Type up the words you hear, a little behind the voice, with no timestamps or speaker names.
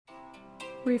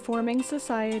Reforming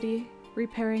society,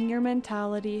 repairing your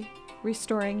mentality,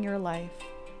 restoring your life.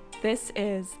 This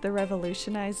is the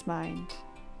Revolutionized Mind.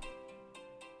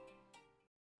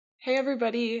 Hey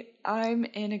everybody, I'm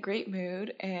in a great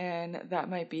mood, and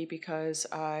that might be because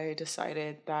I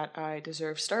decided that I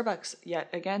deserve Starbucks yet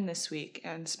again this week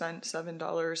and spent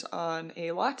 $7 on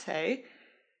a latte,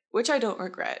 which I don't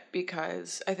regret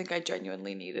because I think I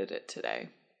genuinely needed it today.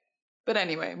 But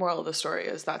anyway, moral of the story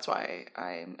is that's why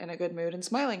I'm in a good mood and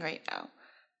smiling right now.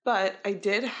 But I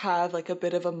did have like a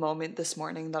bit of a moment this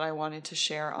morning that I wanted to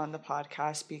share on the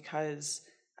podcast because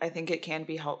I think it can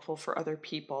be helpful for other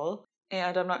people.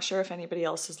 And I'm not sure if anybody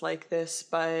else is like this,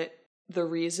 but the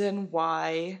reason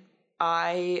why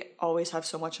I always have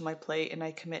so much on my plate and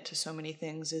I commit to so many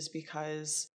things is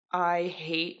because I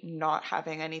hate not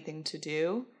having anything to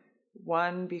do.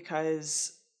 One,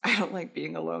 because I don't like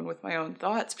being alone with my own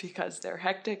thoughts because they're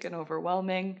hectic and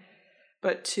overwhelming.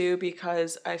 But two,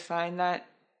 because I find that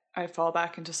I fall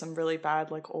back into some really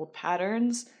bad old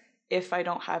patterns if I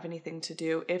don't have anything to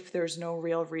do, if there's no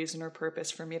real reason or purpose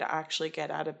for me to actually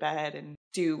get out of bed and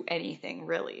do anything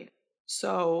really.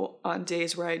 So on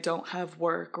days where I don't have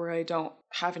work, or I don't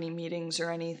have any meetings or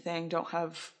anything, don't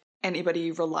have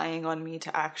anybody relying on me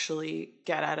to actually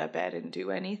get out of bed and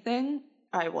do anything,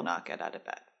 I will not get out of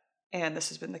bed. And this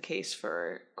has been the case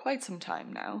for quite some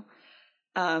time now.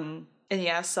 And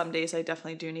yes, some days I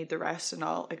definitely do need the rest, and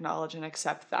I'll acknowledge and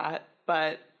accept that.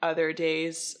 But other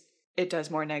days, it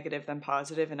does more negative than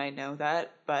positive, and I know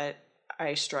that. But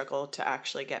I struggle to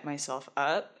actually get myself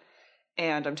up.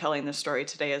 And I'm telling this story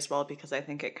today as well because I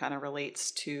think it kind of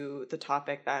relates to the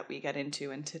topic that we get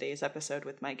into in today's episode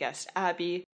with my guest,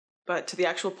 Abbey. But to the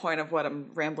actual point of what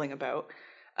I'm rambling about,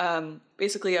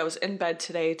 basically I was in bed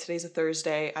today. Today's a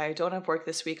Thursday. I don't have work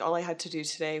this week. All I had to do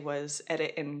today was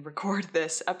edit and record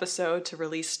this episode to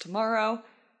release tomorrow.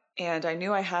 And I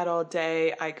knew I had all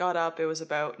day. I got up. It was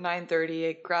about 9:30.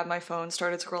 I grabbed my phone,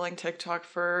 started scrolling TikTok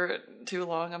for too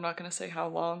long. I'm not going to say how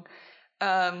long.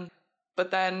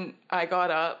 But then I got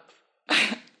up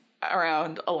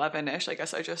around 11-ish. I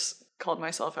guess I just called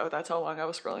myself out. That's how long I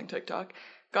was scrolling TikTok.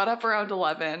 Got up around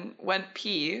 11, went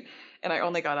pee, and I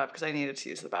only got up because I needed to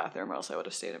use the bathroom or else I would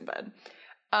have stayed in bed.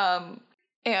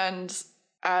 And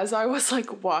as I was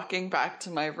walking back to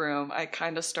my room, I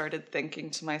kind of started thinking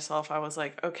to myself, I was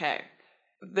like, okay,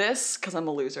 this, because I'm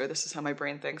a loser, this is how my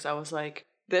brain thinks. I was like,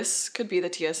 this could be the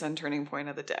TSN turning point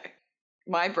of the day.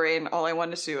 My brain, all I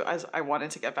wanted to do is I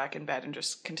wanted to get back in bed and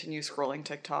just continue scrolling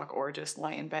TikTok or just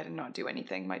lie in bed and not do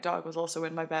anything. My dog was also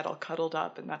in my bed all cuddled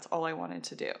up, and that's all I wanted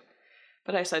to do.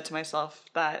 But I said to myself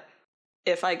that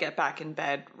if I get back in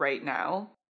bed right now,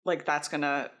 that's going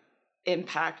to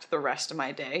impact the rest of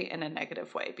my day in a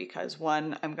negative way because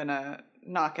one, I'm going to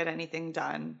not get anything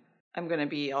done. I'm going to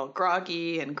be all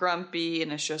groggy and grumpy,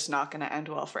 and it's just not going to end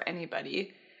well for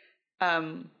anybody.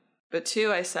 But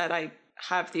two, I said I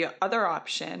have the other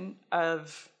option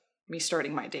of me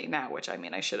starting my day now, which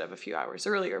I should have a few hours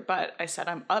earlier, but I said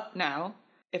I'm up now.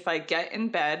 If I get in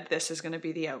bed, this is going to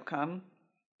be the outcome.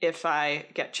 If I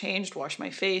get changed, wash my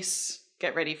face,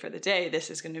 get ready for the day, this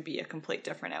is going to be a complete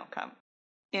different outcome.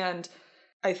 And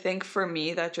I think for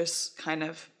me, that just kind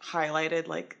of highlighted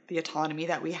the autonomy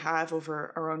that we have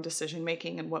over our own decision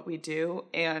making and what we do.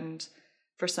 And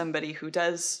for somebody who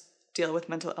does deal with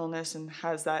mental illness and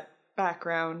has that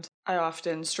background, I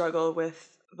often struggle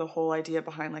with the whole idea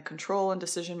behind control and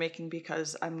decision making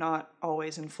because I'm not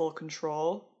always in full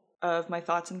control of my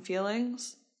thoughts and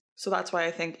feelings. So that's why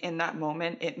I think in that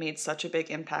moment, it made such a big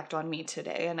impact on me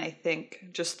today. And I think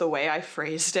just the way I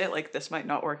phrased it, this might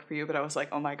not work for you, but I was like,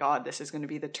 oh my God, this is going to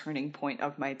be the turning point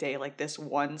of my day. This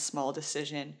one small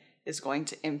decision is going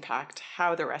to impact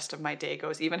how the rest of my day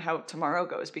goes, even how tomorrow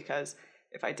goes. Because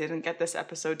if I didn't get this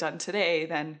episode done today,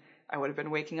 then I would have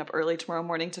been waking up early tomorrow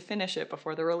morning to finish it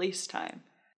before the release time.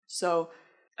 So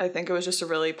I think it was just a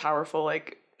really powerful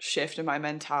shift in my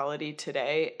mentality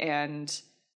today, and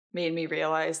made me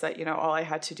realize that, all I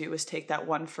had to do was take that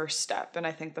one first step. And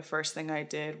I think the first thing I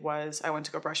did was I went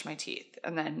to go brush my teeth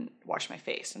and then wash my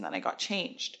face, and then I got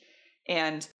changed.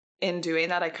 And in doing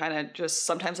that, I kind of just,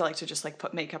 sometimes I like to just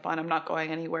put makeup on. I'm not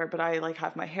going anywhere, but I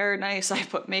have my hair nice. I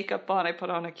put makeup on, I put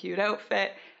on a cute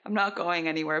outfit. I'm not going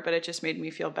anywhere, but it just made me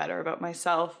feel better about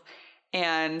myself.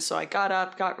 And so I got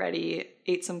up, got ready,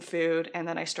 ate some food, and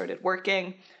then I started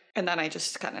working. And then I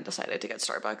just kind of decided to get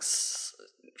Starbucks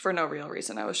for no real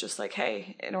reason. I was just like,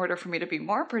 hey, in order for me to be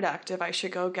more productive, I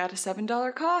should go get a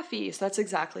 $7 coffee. So that's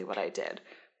exactly what I did.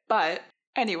 But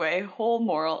anyway, whole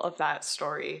moral of that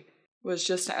story was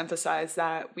just to emphasize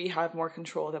that we have more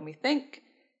control than we think.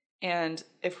 And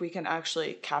if we can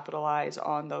actually capitalize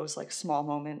on those like small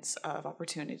moments of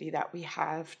opportunity that we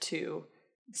have to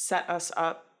set us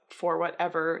up for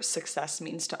whatever success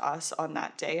means to us on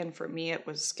that day, and for me it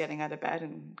was getting out of bed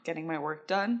and getting my work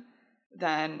done,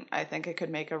 then I think it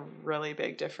could make a really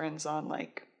big difference on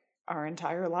like our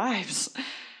entire lives.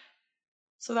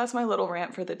 So that's my little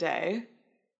rant for the day.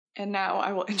 And now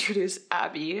I will introduce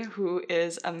Abbey, who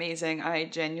is amazing. I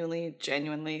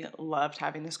genuinely loved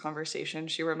having this conversation.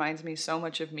 She reminds me so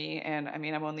much of me, and I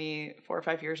mean, I'm only 4 or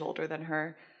 5 years older than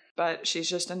her, but she's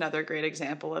just another great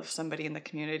example of somebody in the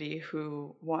community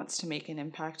who wants to make an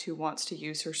impact, who wants to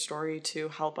use her story to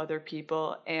help other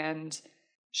people. And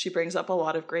she brings up a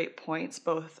lot of great points,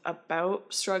 both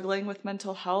about struggling with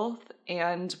mental health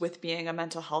and with being a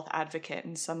mental health advocate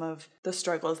and some of the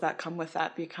struggles that come with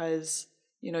that, because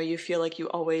you know, you feel like you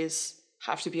always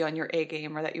have to be on your A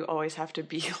game, or that you always have to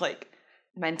be like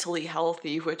mentally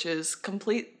healthy, which is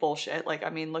complete bullshit. Like,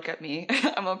 I mean, look at me.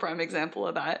 I'm a prime example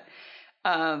of that.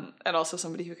 And also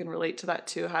somebody who can relate to that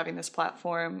too, having this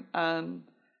platform.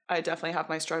 I definitely have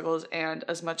my struggles, and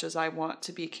as much as I want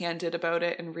to be candid about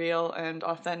it and real and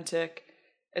authentic,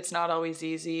 it's not always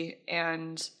easy.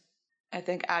 And I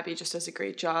think Abbey just does a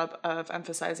great job of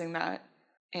emphasizing that,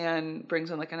 and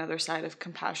brings in like another side of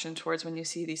compassion towards when you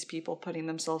see these people putting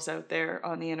themselves out there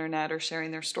on the internet or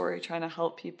sharing their story, trying to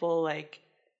help people. Like,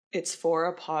 it's for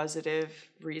a positive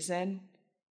reason.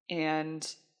 And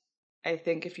I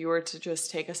think if you were to just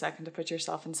take a second to put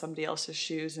yourself in somebody else's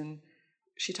shoes, and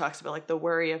she talks about like the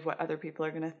worry of what other people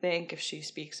are going to think if she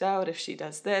speaks out, if she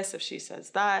does this, if she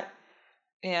says that.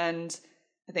 And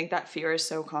I think that fear is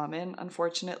so common,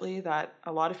 unfortunately, that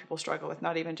a lot of people struggle with,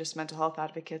 not even just mental health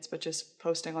advocates, but just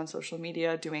posting on social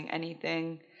media, doing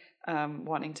anything,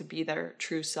 wanting to be their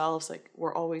true selves. Like,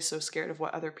 we're always so scared of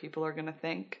what other people are going to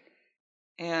think.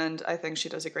 And I think she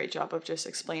does a great job of just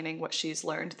explaining what she's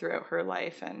learned throughout her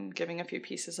life and giving a few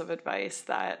pieces of advice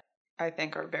that I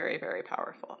think are very, very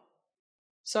powerful.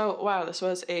 So, wow, this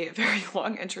was a very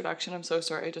long introduction. I'm so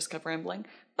sorry, I just kept rambling.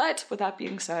 But with that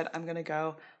being said, I'm going to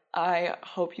go. I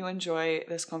hope you enjoy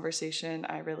this conversation.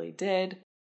 I really did.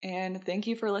 And thank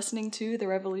you for listening to The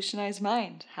Revolutionized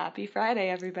Mind. Happy Friday,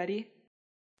 everybody.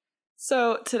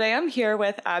 So today I'm here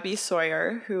with Abbey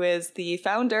Sawyer, who is the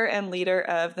founder and leader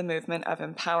of the Movement of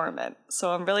Empowerment.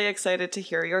 So I'm really excited to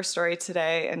hear your story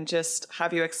today and just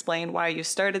have you explain why you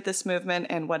started this movement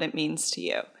and what it means to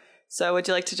you. So would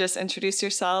you like to just introduce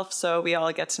yourself so we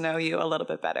all get to know you a little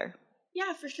bit better?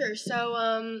 Yeah, for sure.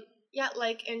 So,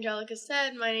 like Angelica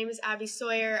said, my name is Abbey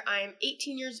Sawyer. I'm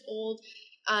 18 years old,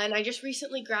 and I just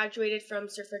recently graduated from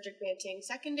Sir Frederick Banting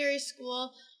Secondary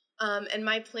School. And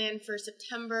my plan for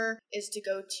September is to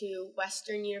go to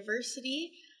Western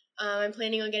University. I'm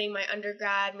planning on getting my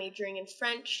undergrad, majoring in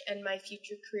French, and my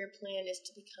future career plan is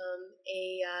to become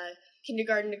a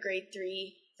kindergarten to grade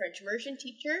 3 French immersion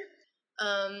teacher.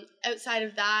 Outside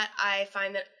of that, I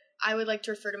find that I would like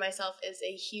to refer to myself as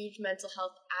a huge mental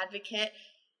health advocate,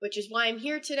 which is why I'm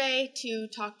here today to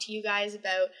talk to you guys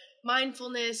about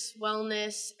mindfulness,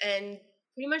 wellness, and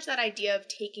pretty much that idea of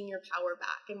taking your power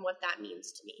back and what that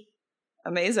means to me.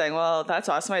 Amazing. Well, that's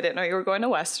awesome. I didn't know you were going to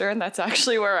Western. That's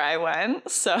actually where I went.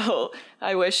 So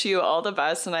I wish you all the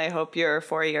best, and I hope your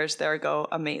 4 years there go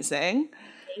amazing.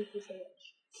 Thank you so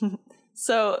much.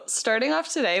 So starting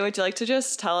off today, would you like to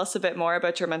just tell us a bit more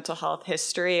about your mental health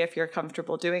history, if you're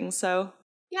comfortable doing so?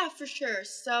 Yeah, for sure.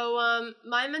 So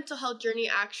my mental health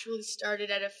journey actually started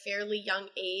at a fairly young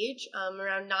age,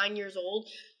 around 9 years old,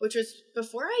 which was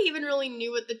before I even really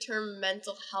knew what the term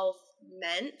mental health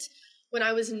meant. When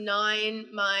I was 9,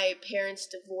 my parents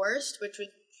divorced, which was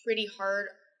pretty hard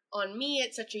on me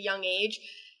at such a young age.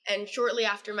 And shortly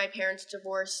after my parents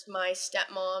divorced, my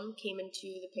stepmom came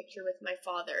into the picture with my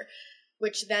father,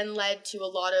 which then led to a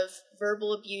lot of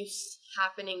verbal abuse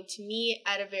happening to me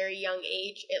at a very young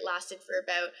age. It lasted for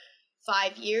about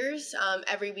 5 years,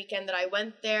 every weekend that I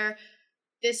went there.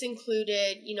 This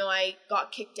included, I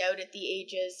got kicked out at the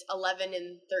ages 11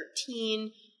 and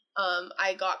 13.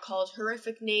 I got called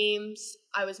horrific names.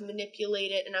 I was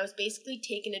manipulated, and I was basically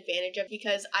taken advantage of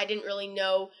because I didn't really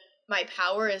know my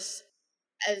power as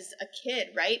a kid,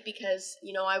 right? Because,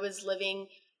 I was living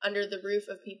under the roof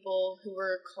of people who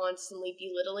were constantly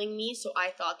belittling me. So I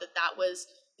thought that that was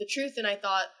the truth. And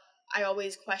I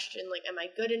always questioned, like, am I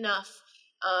good enough?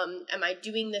 Am I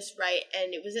doing this right?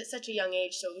 And it was at such a young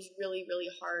age. So it was really, really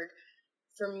hard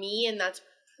for me. And that's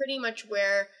pretty much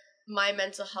where my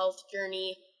mental health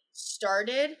journey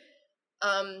started,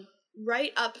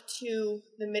 right up to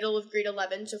the middle of grade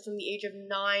 11. So from the age of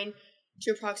 9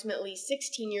 to approximately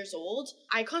 16 years old,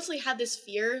 I constantly had this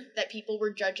fear that people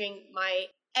were judging my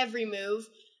every move.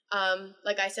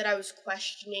 Like I said, I was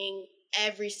questioning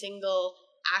every single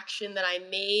action that I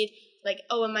made. Like,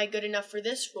 oh, am I good enough for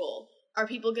this role? Are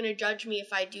people going to judge me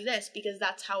if I do this? Because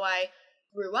that's how I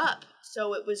grew up.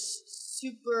 So it was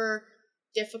super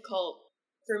difficult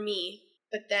for me.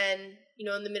 But then,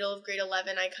 in the middle of grade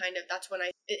 11, that's when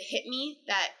it hit me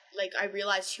that, like, I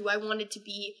realized who I wanted to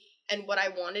be and what I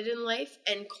wanted in life,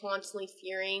 and constantly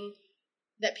fearing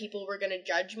that people were going to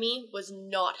judge me was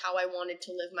not how I wanted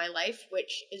to live my life,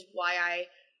 which is why I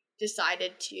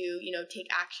decided to, take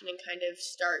action and kind of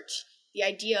start the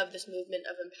idea of this movement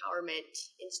of empowerment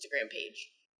Instagram page.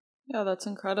 Yeah, that's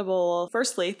incredible. Well,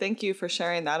 firstly, thank you for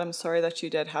sharing that. I'm sorry that you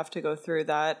did have to go through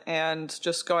that, and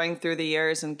just going through the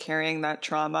years and carrying that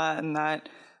trauma and that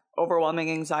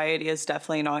overwhelming anxiety is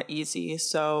definitely not easy.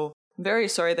 So I'm very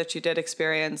sorry that you did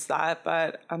experience that,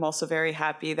 but I'm also very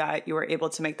happy that you were able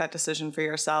to make that decision for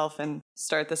yourself and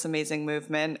start this amazing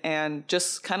movement and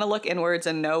just kind of look inwards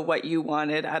and know what you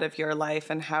wanted out of your life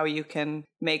and how you can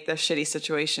make this shitty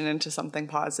situation into something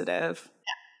positive.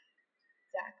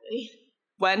 Yeah, exactly.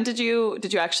 When did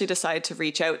you actually decide to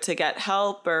reach out to get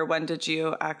help, or when did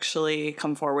you actually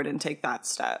come forward and take that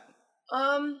step?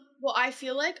 Well, I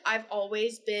feel like I've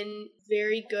always been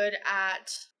very good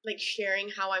at, like, sharing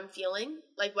how I'm feeling,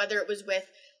 like, whether it was with,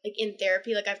 like, in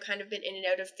therapy, like, I've kind of been in and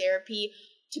out of therapy.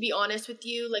 To be honest with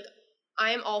you, like,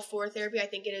 I am all for therapy. I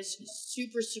think it is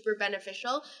super, super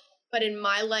beneficial. But in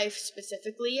my life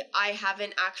specifically, I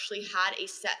haven't actually had a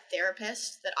set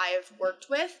therapist that I have worked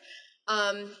with.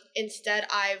 Instead,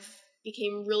 I've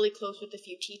became really close with a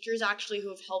few teachers actually who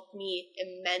have helped me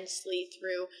immensely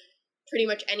through pretty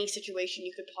much any situation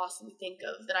you could possibly think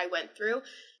of that I went through.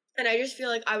 And I just feel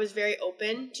like I was very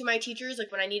open to my teachers,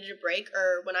 like when I needed a break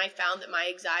or when I found that my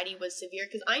anxiety was severe,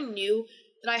 because I knew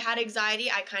that I had anxiety.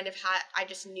 I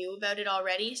just knew about it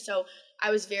already. So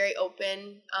I was very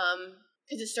open,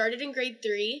 because it started in grade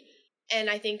 3. And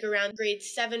I think around grade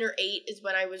 7 or 8 is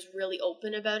when I was really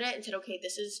open about it and said, okay,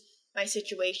 this is my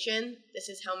situation. This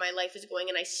is how my life is going.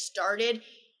 And I started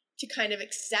to kind of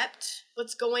accept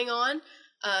what's going on,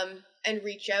 and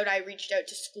reach out. I reached out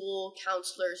to school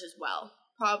counselors as well.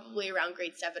 Probably around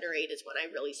grade 7 or 8 is when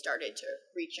I really started to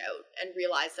reach out and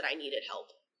realize that I needed help.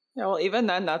 Yeah, well, even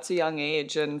then, that's a young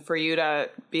age. And for you to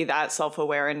be that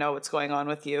self-aware and know what's going on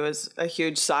with you is a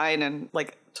huge sign and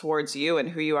like towards you and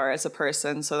who you are as a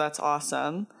person. So that's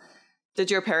awesome. Did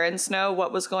your parents know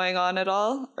what was going on at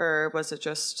all? Or was it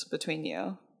just between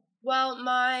you? Well,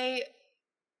 my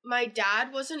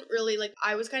dad wasn't really, like,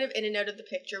 I was kind of in and out of the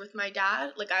picture with my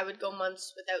dad. Like, I would go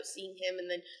months without seeing him, and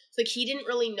then, like, he didn't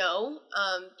really know,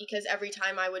 because every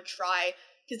time I would try,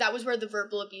 because that was where the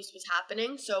verbal abuse was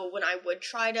happening, so when I would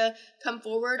try to come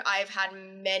forward, I've had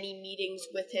many meetings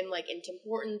with him, like, in Tim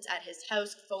Hortons, at his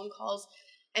house, phone calls,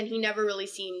 and he never really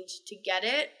seemed to get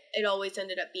it. It always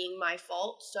ended up being my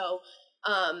fault, so,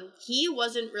 he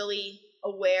wasn't really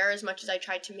aware as much as I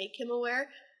tried to make him aware.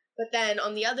 But then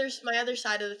on my other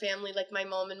side of the family, like my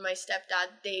mom and my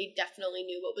stepdad, they definitely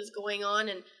knew what was going on,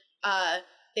 and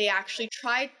they actually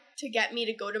tried to get me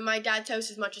to go to my dad's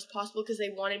house as much as possible because they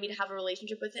wanted me to have a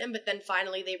relationship with him. But then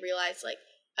finally they realized, like,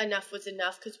 enough was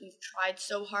enough because we've tried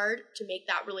so hard to make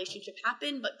that relationship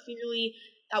happen, but clearly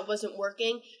that wasn't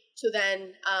working. So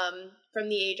then from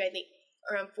the age, I think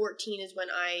around 14 is when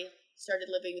I started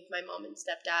living with my mom and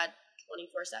stepdad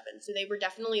 24/7. So they were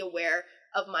definitely aware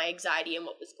of my anxiety and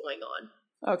what was going on.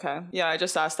 Okay. Yeah, I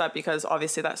just asked that because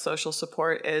obviously that social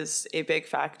support is a big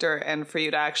factor, and for you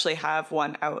to actually have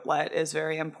one outlet is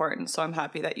very important. So I'm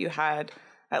happy that you had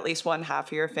at least one half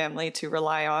of your family to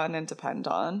rely on and depend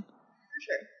on. For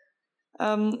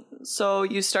sure. So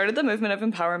you started the movement of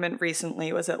empowerment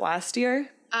recently. Was it last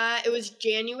year? It was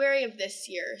January of this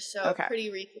year, so okay.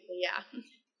 Pretty recently, yeah.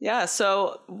 Yeah,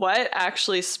 so what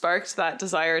actually sparked that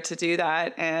desire to do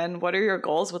that, and what are your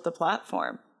goals with the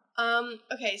platform?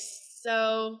 Okay,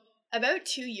 so about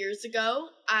 2 years ago,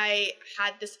 I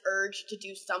had this urge to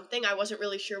do something. I wasn't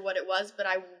really sure what it was, but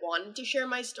I wanted to share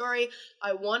my story.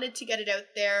 I wanted to get it out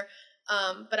there,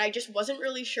 but I just wasn't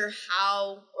really sure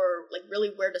how or, like, really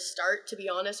where to start, to be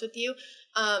honest with you.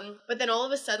 But then all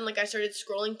of a sudden, like, I started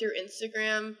scrolling through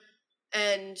Instagram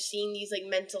and seeing these, like,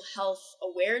 mental health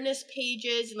awareness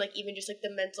pages and, like, even just, like, the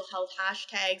mental health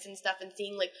hashtags and stuff, and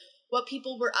seeing, like, what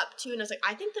people were up to, and I was like,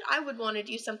 I think that I would want to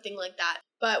do something like that.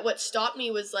 But what stopped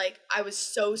me was, like, I was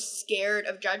so scared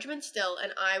of judgment still,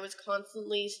 and I was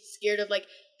constantly scared of, like,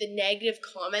 the negative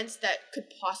comments that could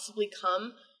possibly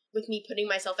come with me putting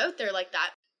myself out there like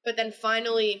that. But then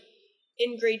finally,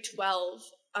 in grade 12,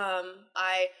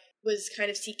 I was kind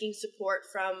of seeking support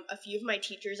from a few of my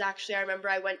teachers. Actually, I remember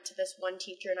I went to this one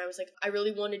teacher and I was like, I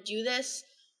really want to do this.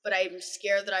 but I'm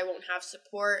scared that I won't have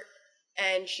support.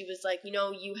 And she was like,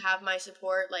 you have my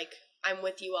support. Like, I'm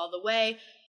with you all the way.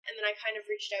 And then I kind of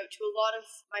reached out to a lot of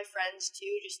my friends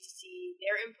too, just to see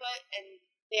their input. And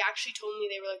they actually told me,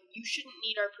 they were like, you shouldn't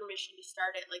need our permission to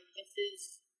start it. Like, this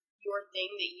is your thing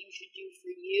that you should do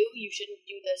for you. You shouldn't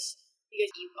do this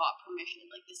because you got permission.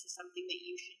 Like, this is something that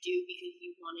you should do because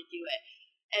you want to do it.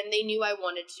 And they knew I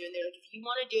wanted to. And they're like, if you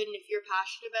want to do it and if you're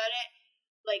passionate about it,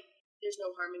 like, there's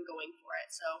no harm in going for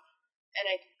it. So, and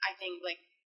I think, like,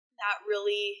 that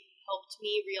really helped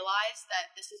me realize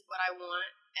that this is what I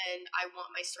want, and I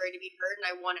want my story to be heard, and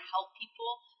I want to help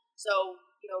people. So,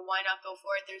 why not go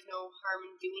for it? There's no harm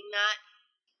in doing that.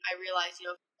 I realized,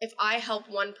 if I help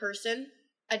one person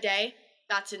a day,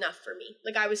 that's enough for me.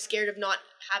 Like, I was scared of not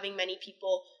having many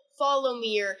people follow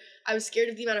me, or I was scared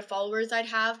of the amount of followers I'd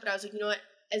have, but I was like, you know what?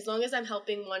 As long as I'm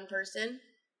helping one person,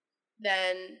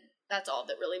 then that's all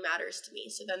that really matters to me.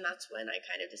 So then that's when I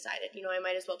kind of decided, I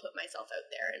might as well put myself out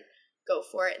there and go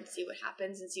for it and see what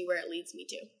happens and see where it leads me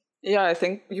to. Yeah, I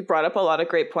think you brought up a lot of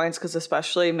great points, because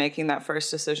especially making that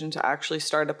first decision to actually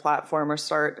start a platform or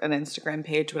start an Instagram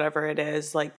page, whatever it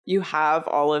is, like, you have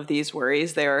all of these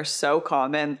worries. They are so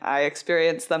common. I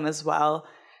experience them as well.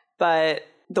 But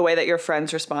the way that your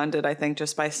friends responded, I think,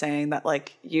 just by saying that,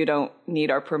 like, you don't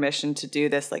need our permission to do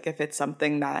this. Like, if it's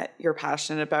something that you're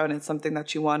passionate about and it's something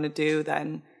that you want to do,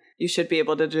 then you should be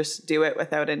able to just do it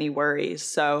without any worries.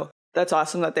 So that's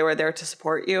awesome that they were there to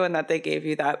support you and that they gave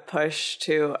you that push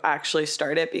to actually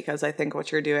start it, because I think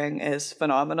what you're doing is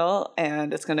phenomenal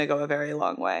and it's going to go a very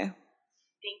long way.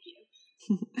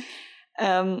 Thank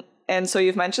you. And so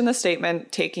you've mentioned the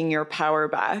statement, taking your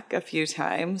power back, a few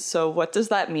times. So what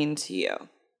does that mean to you?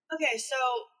 Okay, so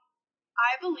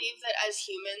I believe that as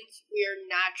humans, we are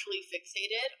naturally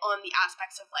fixated on the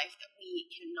aspects of life that we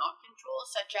cannot control,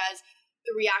 such as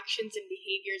the reactions and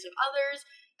behaviors of others,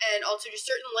 and also just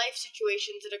certain life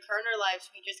situations that occur in our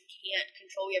lives we just can't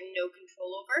control, we have no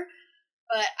control over.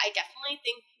 But I definitely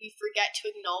think we forget to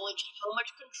acknowledge how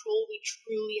much control we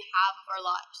truly have of our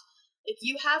lives. Like,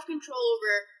 you have control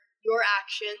over your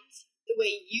actions, the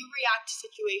way you react to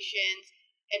situations,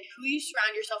 and who you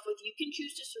surround yourself with. You can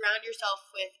choose to surround yourself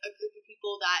with a group of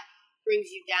people that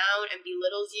brings you down and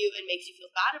belittles you and makes you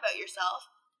feel bad about yourself.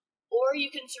 Or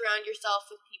you can surround yourself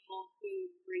with people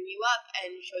who bring you up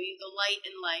and show you the light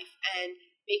in life and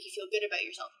make you feel good about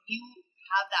yourself. You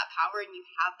have that power and you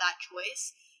have that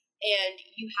choice. And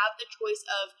you have the choice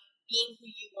of being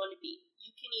who you want to be.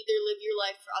 You can either live your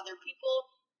life for other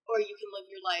people or you can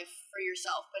live your life for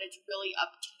yourself. But it's really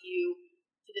up to you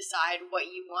to decide what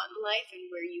you want in life and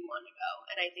where you want to go.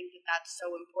 And I think that that's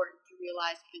so important to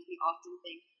realize, because we often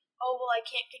think, oh, well, I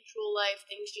can't control life.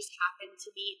 Things just happen to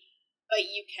me. But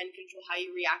you can control how you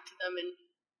react to them and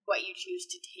what you choose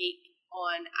to take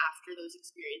on after those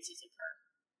experiences occur.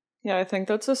 Yeah, I think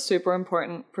that's a super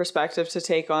important perspective to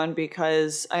take on,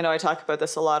 because I know I talk about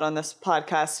this a lot on this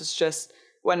podcast. It's just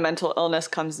when mental illness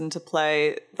comes into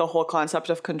play, the whole concept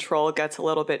of control gets a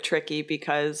little bit tricky,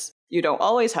 because you don't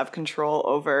always have control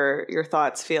over your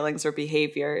thoughts, feelings, or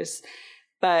behaviors.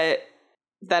 But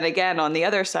then again, on the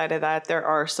other side of that, there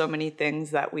are so many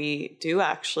things that we do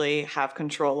actually have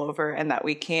control over and that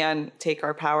we can take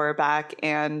our power back.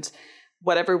 And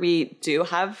whatever we do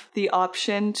have the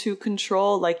option to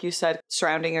control, like you said,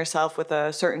 surrounding yourself with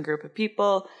a certain group of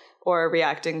people or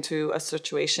reacting to a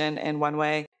situation in one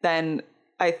way, then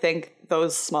I think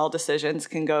those small decisions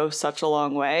can go such a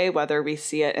long way, whether we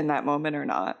see it in that moment or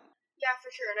not. Yeah,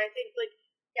 for sure. And I think,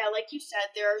 like you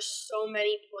said, there are so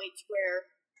many points where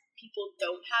people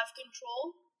don't have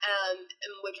control, and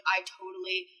which I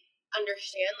totally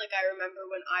understand. Like, I remember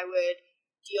when I would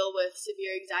deal with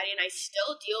severe anxiety, and I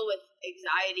still deal with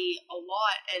anxiety a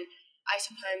lot, and I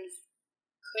sometimes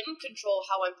couldn't control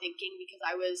how I'm thinking because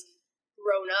I was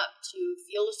grown up to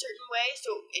feel a certain way.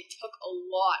 So it took a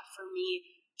lot for me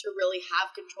to really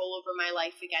have control over my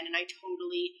life again, and I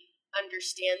totally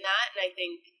understand that. And I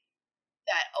think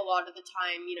that a lot of the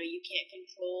time, you can't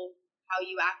control how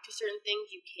you act to certain things.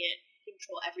 You can't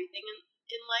control everything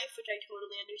in life, which I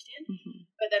totally understand. Mm-hmm.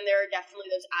 But then there are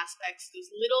definitely those aspects, those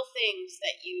little things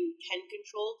that you can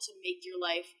control to make your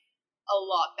life a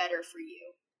lot better for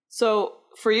you. So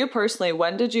for you personally,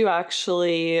 when did you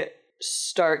actually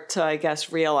start to, I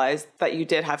guess, realize that you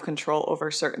did have control over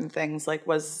certain things? Like,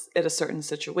 was it a certain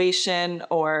situation,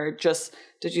 or just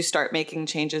did you start making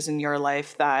changes in your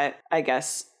life that, I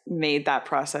guess, made that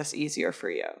process easier for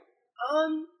you?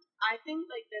 I think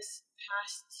this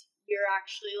past year,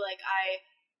 actually, I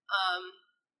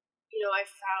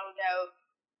found out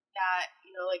that,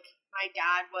 my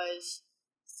dad was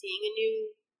seeing a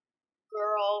new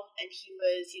girl, and he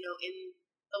was, in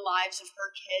the lives of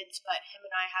her kids, but him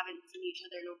and I haven't seen each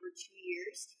other in over 2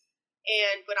 years.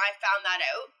 And when I found that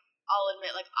out, I'll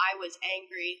admit, like, I was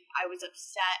angry, I was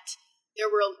upset. There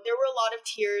were a lot of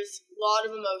tears, a lot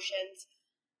of emotions.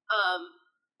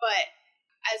 But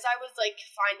as I was like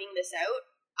finding this out,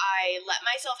 I let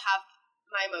myself have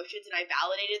my emotions and I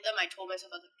validated them. I told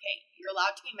myself, I was like, okay, you're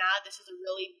allowed to be mad. This is a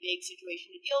really big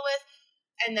situation to deal with.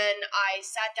 And then I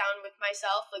sat down with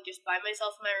myself, like just by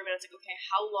myself in my room, and I was like, okay,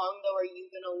 how long though are you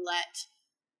gonna let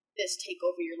this take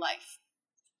over your life?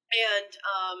 And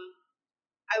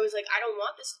I was like, I don't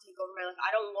want this to take over my life.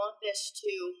 I don't want this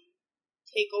to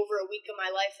take over a week of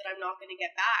my life that I'm not going to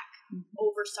get back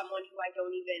over someone who I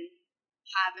don't even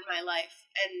have in my life.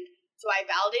 And so I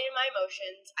validated my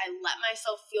emotions. I let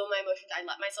myself feel my emotions. I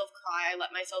let myself cry. I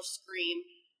let myself scream.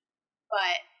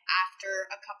 But after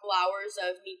a couple hours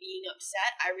of me being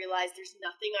upset, I realized there's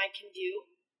nothing I can do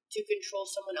to control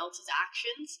someone else's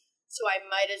actions. So I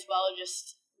might as well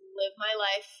just live my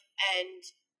life and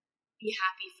be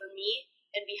happy for me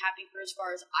and be happy for as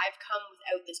far as I've come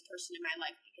without this person in my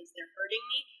life, because they're hurting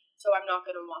me, so I'm not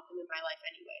going to want them in my life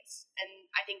anyways. And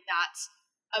I think that's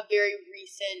a very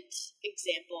recent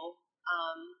example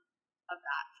of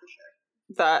that, for sure.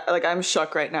 That, like, I'm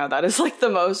shook right now. That is like the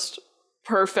most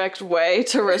perfect way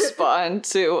to respond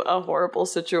to a horrible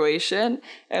situation,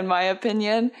 in my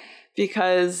opinion,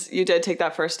 because you did take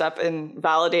that first step in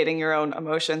validating your own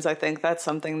emotions. I think that's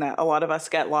something that a lot of us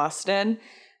get lost in.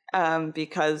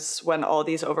 Because when all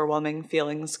these overwhelming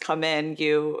feelings come in,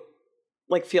 you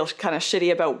like feel kind of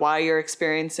shitty about why you're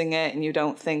experiencing it, and you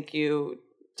don't think you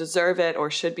deserve it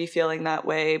or should be feeling that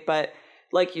way. But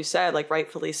like you said, like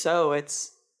rightfully so,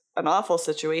 it's an awful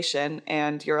situation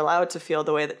and you're allowed to feel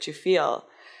the way that you feel.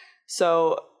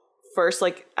 So first,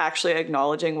 like actually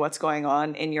acknowledging what's going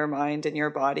on in your mind and your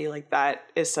body, like that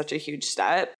is such a huge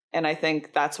step. And I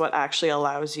think that's what actually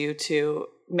allows you to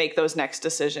make those next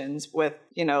decisions with,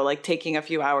 you know, like taking a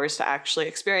few hours to actually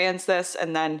experience this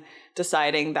and then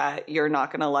deciding that you're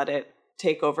not going to let it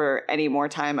take over any more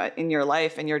time in your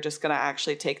life, and you're just going to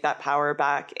actually take that power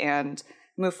back and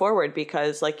move forward.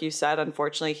 Because like you said,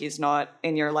 unfortunately, he's not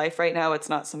in your life right now. It's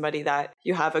not somebody that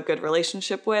you have a good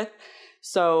relationship with.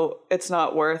 So it's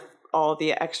not worth all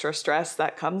the extra stress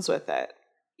that comes with it.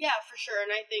 Yeah, for sure.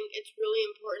 And I think it's really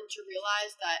important to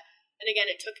realize that, and again,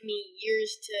 it took me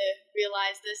years to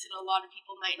realize this, and a lot of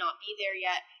people might not be there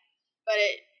yet, but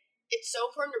it's so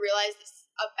important to realize this: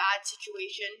 a bad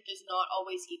situation does not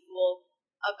always equal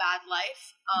a bad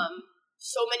life.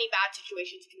 So many bad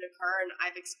situations can occur, and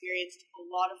I've experienced a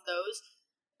lot of those,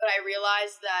 but I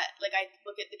realize that, like, I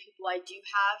look at the people I do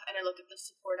have, and I look at the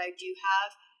support I do have,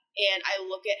 and I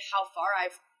look at how far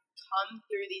I've come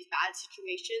through these bad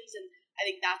situations, and I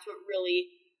think that's what really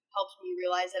helps me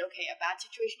realize that, okay, a bad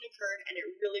situation occurred and it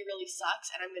really, really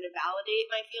sucks, and I'm going to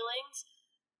validate my feelings,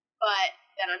 but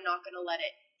then I'm not going to let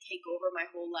it take over my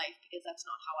whole life, because that's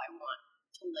not how I want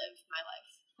to live my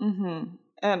life.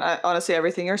 And honestly,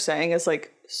 everything you're saying is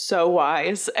like so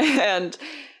wise. And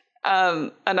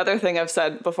another thing I've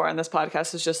said before on this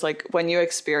podcast is just like when you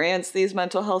experience these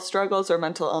mental health struggles or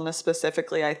mental illness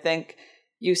specifically, I think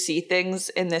you see things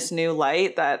in this new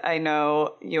light that I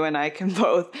know you and I can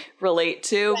both relate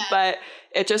to, but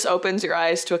it just opens your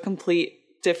eyes to a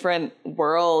complete different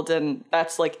world. And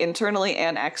that's like internally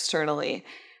and externally.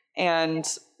 And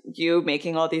you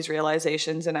making all these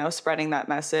realizations and now spreading that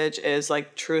message is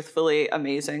like truthfully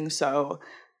amazing. So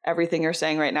everything you're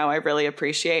saying right now, I really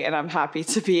appreciate, and I'm happy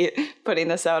to be putting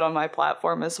this out on my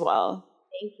platform as well.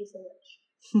 Thank you so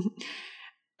much.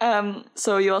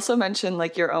 So you also mentioned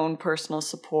like your own personal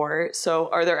support. So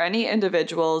are there any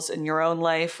individuals in your own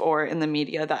life or in the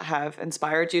media that have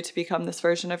inspired you to become this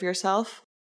version of yourself?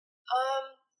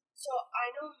 So I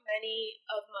know many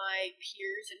of my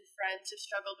peers and friends have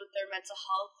struggled with their mental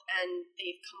health, and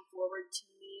they've come forward to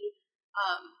me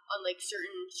on like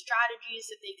certain strategies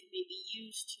that they could maybe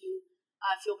use to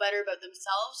feel better about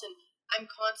themselves. And I'm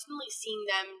constantly seeing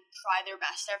them try their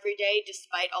best every day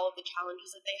despite all of the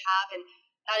challenges that they have, and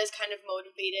that has kind of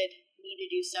motivated me to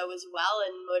do so as well,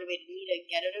 and motivated me to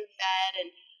get out of bed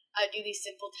and do these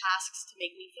simple tasks to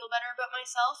make me feel better about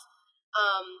myself.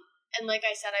 And like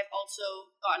I said, I've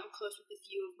also gotten close with a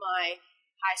few of my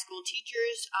high school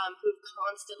teachers who have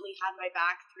constantly had my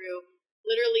back through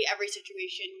literally every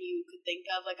situation you could think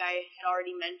of, like I had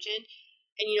already mentioned.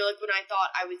 And, you know, like when I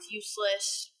thought I was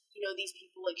useless, you know, these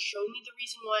people like showed me the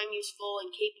reason why I'm useful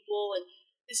and capable. And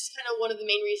this is kind of one of the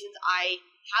main reasons I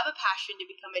have a passion to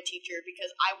become a teacher,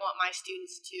 because I want my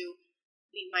students to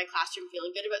leave my classroom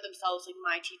feeling good about themselves like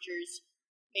my teachers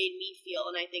made me feel.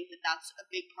 And I think that that's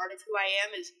a big part of who I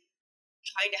am, is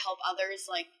trying to help others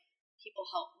like people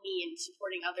help me and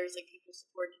supporting others like people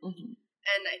supported me.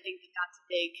 And I think that that's a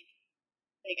big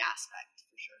aspect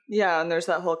for sure. Yeah, and there's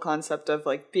that whole concept of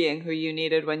like being who you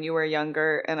needed when you were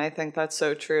younger. And I think that's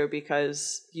so true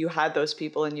because you had those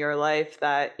people in your life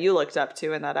that you looked up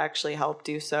to and that actually helped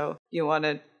you. So you want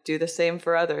to do the same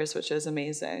for others, which is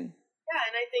amazing. Yeah,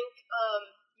 and I think,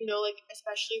 like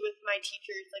especially with my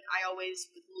teachers, like I always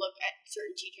would look at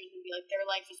certain teachers and be like, their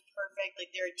life is perfect.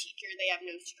 Like they're a teacher, they have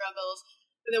no struggles.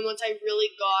 But then once I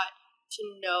really got to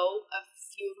know a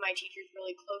few of my teachers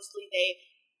really closely, they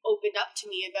opened up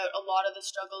to me about a lot of the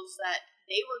struggles that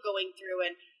they were going through,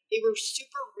 and they were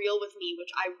super real with me,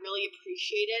 which I really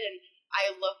appreciated. And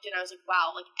I looked and I was like,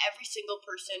 wow, like every single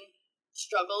person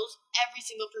struggles, every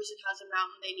single person has a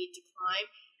mountain they need to climb,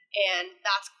 and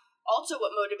that's also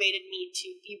what motivated me to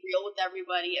be real with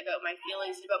everybody about my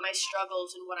feelings and about my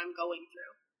struggles and what I'm going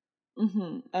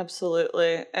through.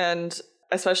 Absolutely. And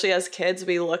especially as kids,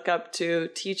 we look up to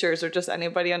teachers or just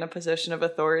anybody in a position of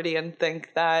authority and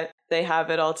think that they have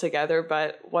it all together.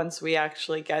 But once we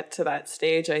actually get to that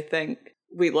stage, I think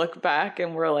we look back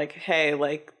and we're like, hey,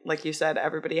 like you said,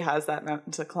 everybody has that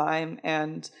mountain to climb.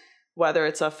 And whether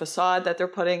it's a facade that they're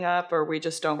putting up or we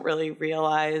just don't really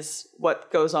realize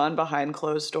what goes on behind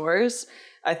closed doors,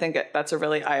 I think that's a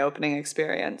really eye-opening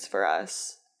experience for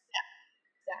us.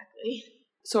 Yeah, exactly.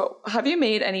 So have you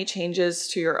made any changes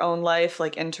to your own life,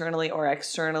 like internally or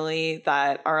externally,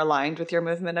 that are aligned with your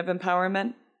movement of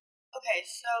empowerment? Okay,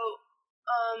 so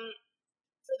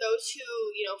for those who,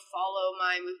 follow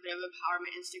my Movement of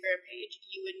Empowerment Instagram page,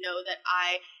 you would know that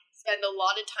I spend a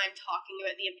lot of time talking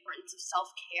about the importance of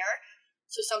self-care.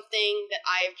 So something that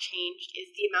I have changed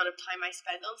is the amount of time I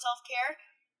spend on self-care.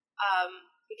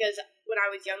 Because when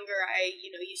I was younger, I,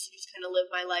 used to just kind of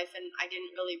live my life, and I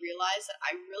didn't really realize that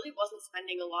I really wasn't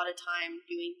spending a lot of time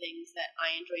doing things that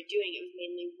I enjoyed doing. It was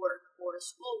mainly work or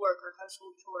schoolwork or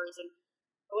household chores, and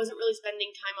I wasn't really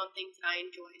spending time on things that I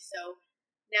enjoy. So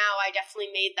now I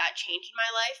definitely made that change in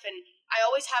my life, and I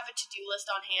always have a to-do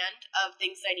list on hand of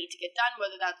things that I need to get done,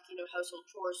 whether that's, household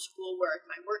chores, schoolwork,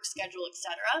 my work schedule,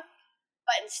 etc.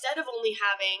 But instead of only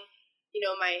having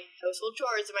my household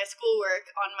chores and my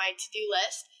schoolwork on my to-do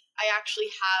list, I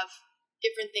actually have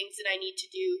different things that I need to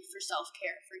do for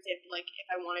self-care. For example, like if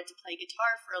I wanted to play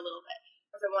guitar for a little bit,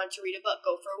 or if I wanted to read a book,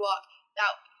 go for a walk,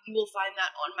 that you will find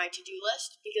that on my to-do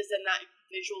list, because then that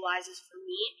visualizes for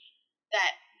me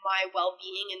that my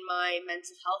well-being and my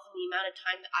mental health and the amount of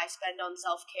time that I spend on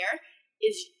self-care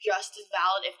is just as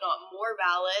valid, if not more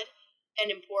valid and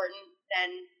important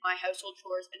than my household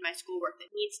chores and my schoolwork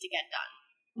that needs to get done.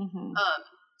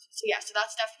 So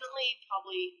that's definitely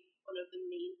probably one of the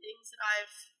main things that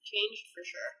I've changed for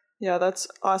sure. Yeah, that's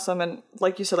awesome. And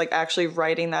like you said, like actually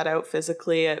writing that out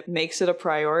physically, it makes it a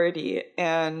priority.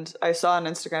 And I saw on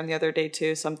Instagram the other day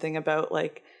too, something about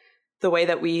like the way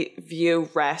that we view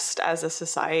rest as a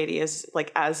society is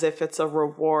like as if it's a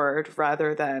reward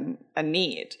rather than a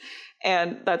need.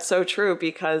 And that's so true,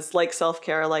 because like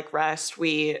self-care, like rest,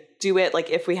 we do it like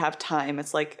if we have time.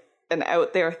 It's like an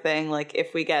out there thing. Like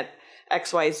if we get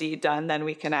XYZ done, then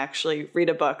we can actually read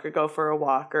a book or go for a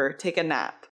walk or take a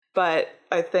nap. But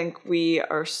I think we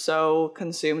are so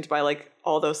consumed by like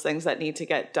all those things that need to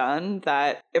get done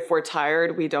that if we're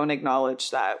tired, we don't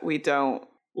acknowledge that. We don't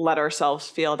let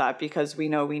ourselves feel that, because we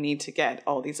know we need to get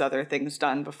all these other things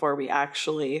done before we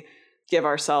actually give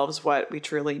ourselves what we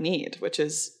truly need, which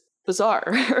is bizarre.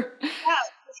 Yeah,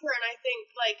 for sure. And I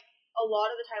think like a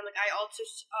lot of the time, like I also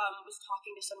was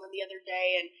talking to someone the other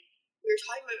day, and we were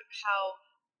talking about how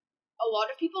a lot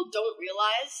of people don't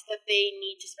realize that they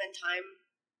need to spend time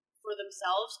for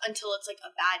themselves until it's like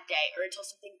a bad day or until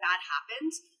something bad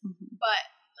happens. But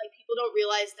like people don't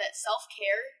realize that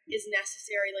self-care is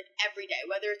necessary like every day,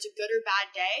 whether it's a good or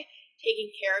bad day.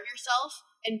 Taking care of yourself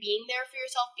and being there for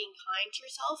yourself, being kind to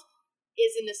yourself,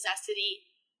 is a necessity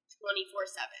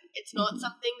 24/7. It's not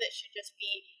something that should just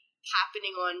be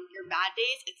happening on your bad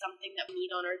days. It's something that we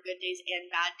need on our good days and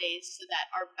bad days, so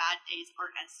that our bad days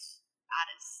aren't as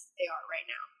bad as they are right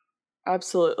now.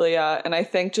 Absolutely, yeah. And I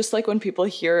think just like when people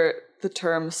hear the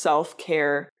term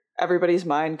self-care, everybody's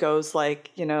mind goes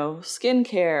like,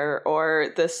 skincare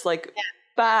or this like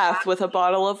bath with a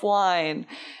bottle of wine.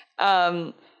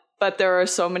 But there are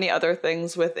so many other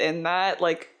things within that.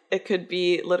 Like it could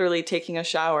be literally taking a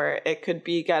shower. It could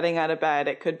be getting out of bed.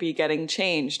 It could be getting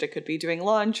changed. It could be doing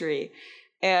laundry.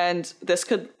 And this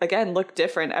could, again, look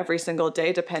different every single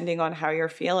day depending on how you're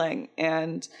feeling.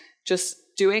 And just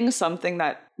doing something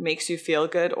that makes you feel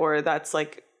good or that's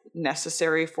like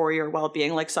necessary for your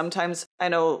well-being. Like sometimes I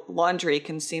know laundry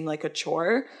can seem like a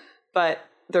chore, but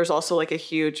there's also like a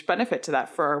huge benefit to that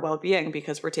for our well-being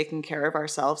because we're taking care of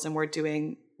ourselves and we're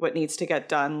doing what needs to get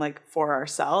done like for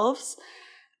ourselves.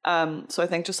 So I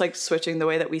think just like switching the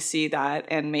way that we see that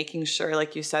and making sure,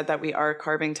 like you said, that we are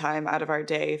carving time out of our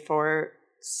day for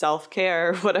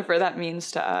self-care, whatever that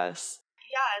means to us.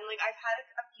 Yeah, and like I've had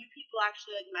a few people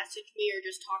actually like message me or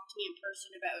just talk to me in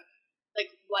person about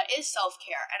like what is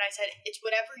self-care, and I said it's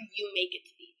whatever you make it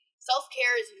to be.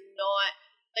 Self-care is not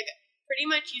like, pretty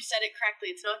much you said it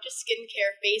correctly. It's not just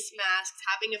skincare, face masks,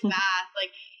 having a bath.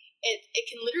 Like it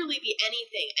can literally be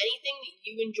anything that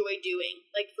you enjoy doing.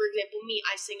 Like for example, me,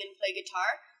 I sing and play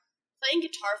guitar. Playing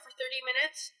guitar for 30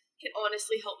 minutes can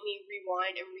honestly help me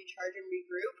rewind and recharge and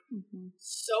regroup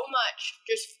so much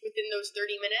just within those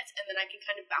 30 minutes, and then I can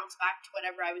kind of bounce back to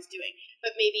whatever I was doing.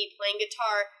 But maybe playing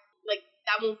guitar, like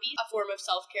that won't be a form of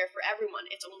self-care for everyone.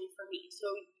 It's only for me. So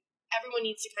everyone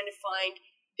needs to kind of find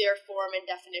their form and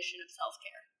definition of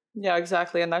self-care. Yeah,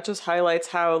 exactly. And that just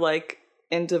highlights how like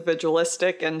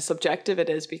individualistic and subjective it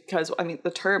is because, I mean,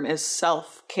 the term is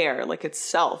self-care. Like it's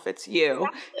self, it's you.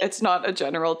 Exactly. It's not a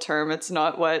general term. It's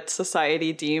not what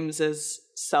society deems as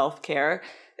self-care.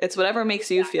 It's whatever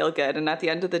makes you feel good. And at the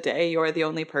end of the day, you're the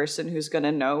only person who's going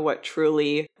to know what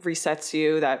truly resets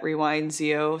you, that rewinds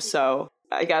you. So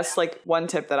I guess like one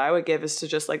tip that I would give is to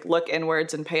just like look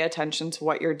inwards and pay attention to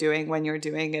what you're doing when you're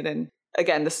doing it. And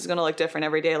again, this is going to look different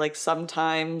every day. Like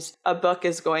sometimes a book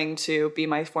is going to be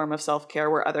my form of self-care,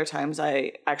 where other times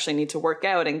I actually need to work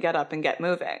out and get up and get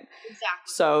moving. Exactly.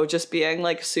 So just being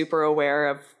like super aware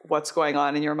of what's going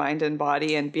on in your mind and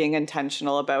body and being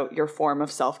intentional about your form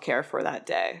of self-care for that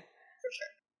day. For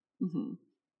sure. Mm-hmm.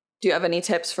 Do you have any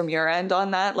tips from your end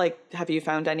on that? Like, have you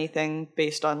found anything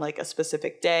based on like a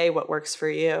specific day? What works for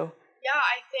you? Yeah,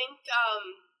 I think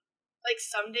like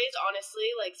some days, honestly,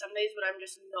 like some days when I'm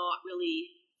just not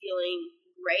really feeling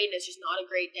great and it's just not a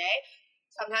great day,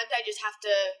 sometimes I just have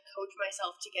to coach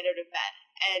myself to get out of bed.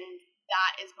 And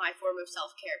that is my form of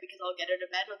self-care, because I'll get out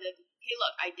of bed and I'll be like, hey,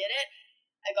 look, I did it.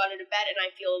 I got out of bed and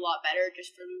I feel a lot better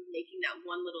just from making that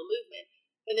one little movement.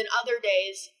 But then other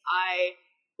days, I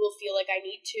will feel like I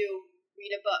need to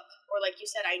read a book, or like you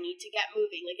said, I need to get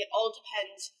moving. Like it all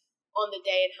depends on the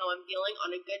day and how I'm feeling.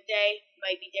 On a good day,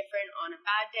 might be different. On a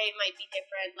bad day, might be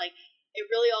different. Like it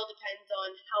really all depends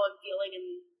on how I'm feeling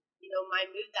and, you know, my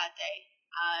mood that day.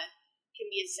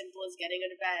 Can be as simple as getting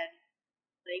out of bed,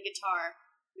 playing guitar,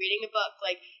 reading a book.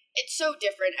 Like it's so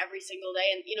different every single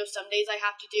day. And, you know, some days I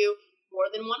have to do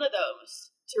more than one of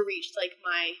those to reach like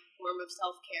my form of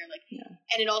self-care. Like,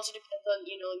 and it also depends on,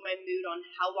 you know, like my mood, on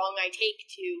how long I take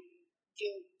to do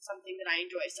something that I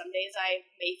enjoy. Some days I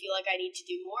may feel like I need to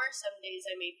do more. Some days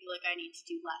I may feel like I need to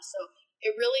do less. So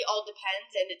it really all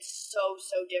depends, and it's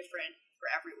so different for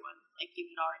everyone, like you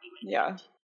had already mentioned. Yeah.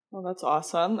 Well, that's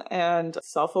awesome. And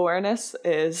self-awareness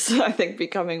is, I think,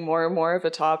 becoming more and more of a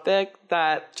topic,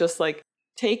 that just like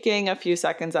taking a few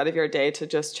seconds out of your day to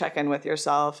just check in with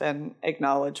yourself and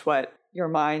acknowledge what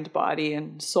your mind, body,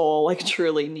 and soul like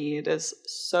truly need is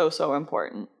so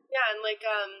important. Yeah, and like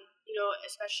you know,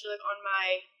 especially like on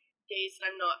my days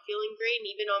that I'm not feeling great, and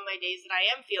even on my days that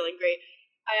I am feeling great,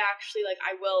 I actually like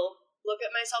I will look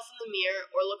at myself in the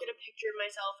mirror or look at a picture of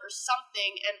myself or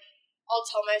something, and I'll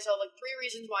tell myself like 3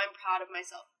 reasons why I'm proud of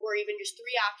myself, or even just 3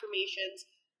 affirmations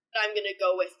that I'm gonna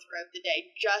go with throughout the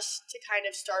day, just to kind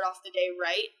of start off the day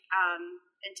right,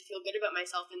 and to feel good about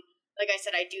myself. And like I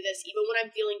said, I do this even when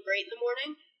I'm feeling great in the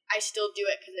morning. I still do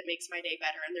it because it makes my day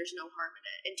better, and there's no harm in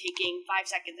it. And taking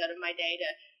 5 seconds out of my day to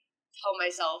tell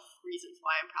myself reasons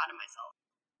why I'm proud of myself.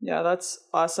 Yeah, that's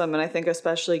awesome. And I think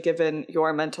especially given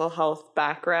your mental health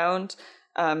background,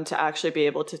 to actually be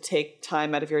able to take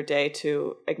time out of your day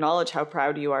to acknowledge how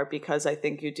proud you are, because I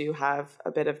think you do have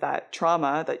a bit of that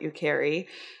trauma that you carry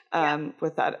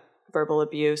with that verbal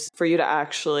abuse. For you to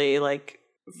actually like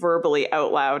verbally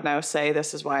out loud now say,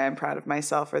 this is why I'm proud of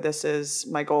myself, or this is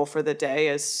my goal for the day,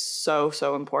 is so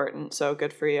important. So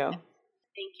good for you.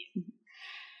 Thank you.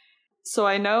 So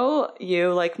I know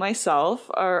you, like myself,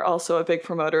 are also a big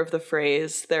promoter of the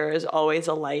phrase, there is always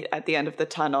a light at the end of the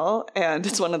tunnel. And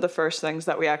it's one of the first things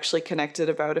that we actually connected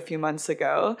about a few months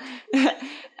ago.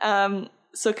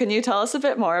 So can you tell us a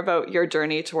bit more about your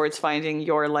journey towards finding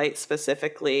your light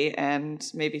specifically, and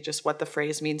maybe just what the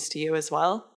phrase means to you as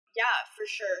well? Yeah, for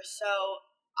sure. So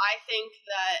I think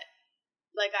that,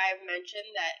 like I have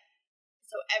mentioned, that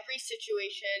so every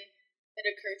situation that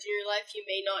occurs in your life, you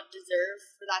may not deserve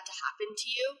for that to happen to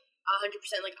you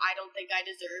 100%. Like I don't think I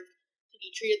deserved to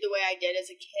be treated the way I did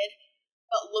as a kid,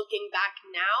 but looking back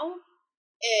now,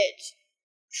 it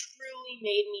truly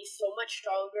made me so much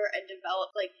stronger and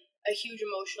developed like a huge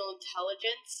emotional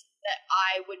intelligence that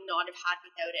I would not have had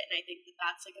without it. And I think that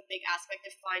that's like a big aspect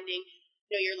of finding,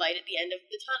 your light at the end of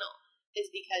the tunnel,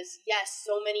 is because yes,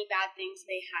 so many bad things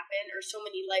may happen or so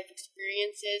many life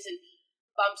experiences and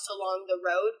bumps along the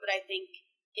road, but I think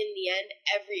in the end,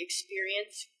 every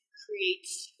experience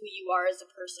creates who you are as a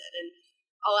person. And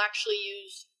I'll actually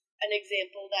use an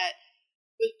example that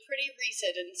was pretty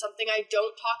recent and something I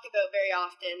don't talk about very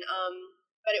often.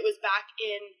 But it was back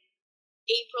in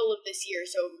April of this year,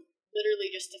 so literally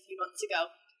just a few months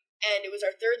ago. And it was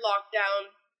our third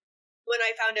lockdown when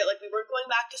I found out like we weren't going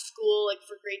back to school like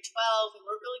for grade 12. We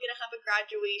weren't really going to have a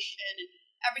graduation and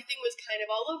everything was kind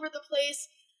of all over the place.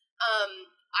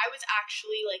 I was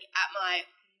actually like at my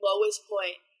lowest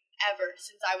point ever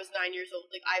since I was 9 years old.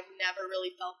 Like I've never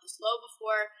really felt this low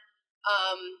before.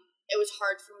 It was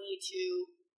hard for me to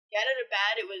get out of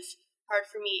bed. It was hard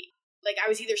for me. Like I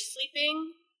was either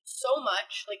sleeping so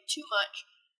much, like too much,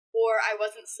 or I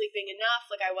wasn't sleeping enough.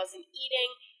 Like I wasn't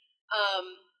eating.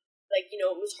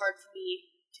 It was hard for me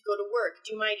to go to work,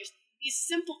 do just these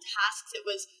simple tasks. It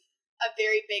was a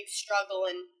very big struggle.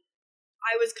 And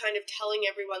I was kind of telling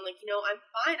everyone like, I'm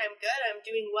fine. I'm good. I'm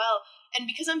doing well. And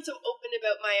because I'm so open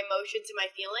about my emotions and my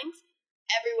feelings,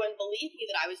 everyone believed me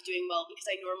that I was doing well because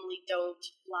I normally don't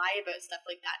lie about stuff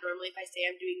like that. Normally, if I say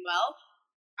I'm doing well,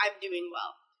 I'm doing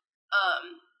well.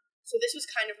 So this was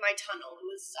kind of my tunnel. It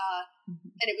was,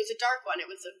 and it was a dark one. It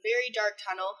was a very dark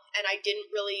tunnel, and I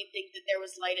didn't really think that there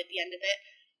was light at the end of it.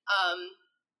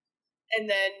 And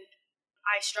then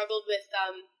I struggled with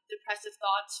depressive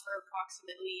thoughts for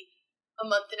approximately a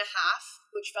month and a half,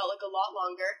 which felt like a lot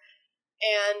longer.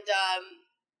 And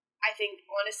I think,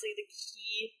 honestly, the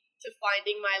key to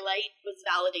finding my light was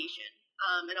validation,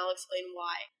 and I'll explain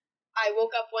why. I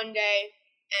woke up one day,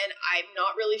 and I'm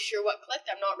not really sure what clicked.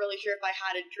 I'm not really sure if I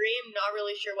had a dream, not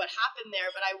really sure what happened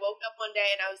there, but I woke up one day,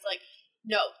 and I was like,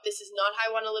 no, this is not how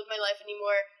I want to live my life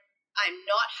anymore. I'm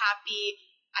not happy.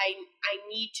 I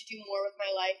need to do more with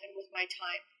my life and with my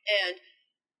time. And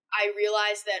I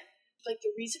realized that, like,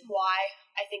 the reason why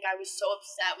I think I was so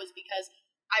upset was because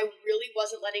I really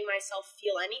wasn't letting myself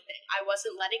feel anything. I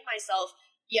wasn't letting myself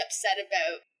be upset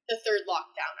about the third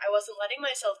lockdown. I wasn't letting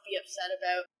myself be upset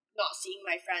about not seeing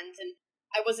my friends. And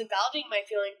I wasn't validating my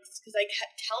feelings because I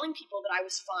kept telling people that I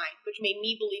was fine, which made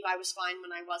me believe I was fine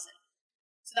when I wasn't.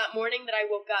 So that morning that I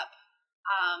woke up,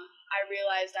 I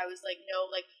realized I was like,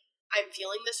 no, like, I'm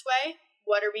feeling this way.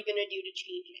 What are we going to do to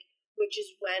change it? Which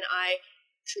is when I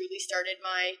truly started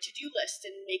my to-do list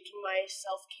and making my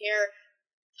self-care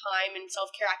time and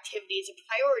self-care activities a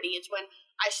priority. It's when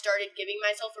I started giving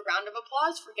myself a round of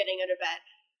applause for getting out of bed,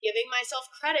 giving myself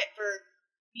credit for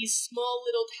these small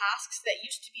little tasks that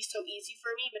used to be so easy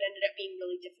for me but ended up being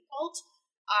really difficult.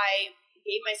 I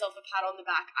gave myself a pat on the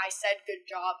back. I said good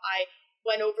job. I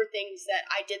went over things that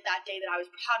I did that day that I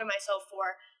was proud of myself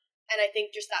for. And I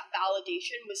think just that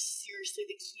validation was seriously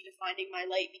the key to finding my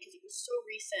light because it was so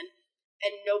recent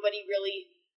and nobody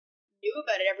really knew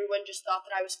about it. Everyone just thought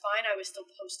that I was fine. I was still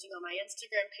posting on my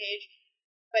Instagram page,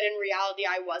 but in reality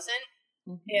I wasn't.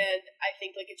 Mm-hmm. And I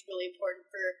think like it's really important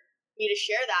for me to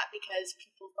share that because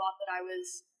people thought that I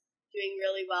was doing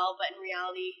really well, but in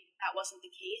reality that wasn't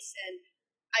the case. And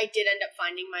I did end up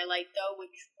finding my light though,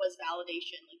 which was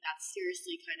validation. Like that's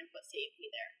seriously kind of what saved me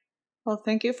there. Well,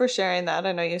 thank you for sharing that.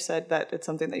 I know you said that it's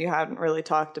something that you hadn't really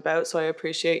talked about, so I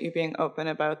appreciate you being open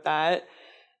about that.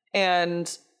 And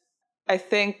I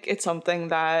think it's something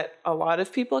that a lot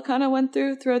of people kind of went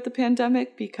through throughout the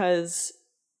pandemic because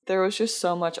there was just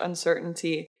so much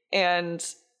uncertainty. And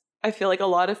I feel like a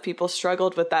lot of people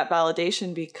struggled with that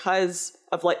validation because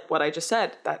of like what I just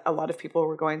said, that a lot of people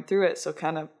were going through it. So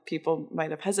kind of people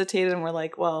might have hesitated and were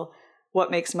like, well,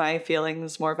 what makes my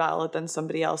feelings more valid than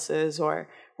somebody else's? Or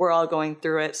we're all going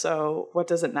through it, so what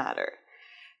does it matter?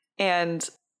 And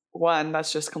one,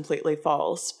 that's just completely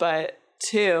false. But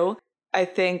two, I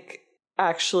think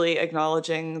actually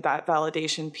acknowledging that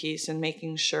validation piece and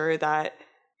making sure that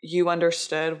you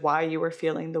understood why you were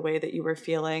feeling the way that you were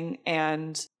feeling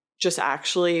and just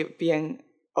actually being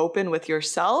open with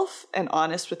yourself and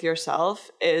honest with yourself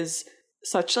is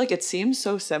such like, it seems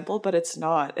so simple, but it's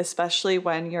not, especially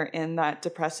when you're in that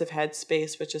depressive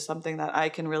headspace, which is something that I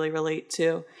can really relate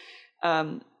to.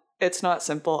 It's not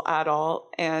simple at all.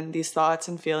 And these thoughts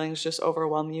and feelings just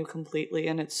overwhelm you completely.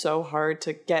 And it's so hard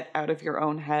to get out of your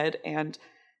own head and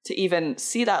to even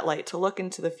see that light, to look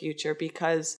into the future,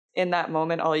 because in that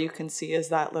moment, all you can see is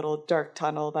that little dark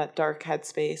tunnel, that dark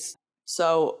headspace.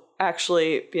 So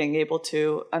actually being able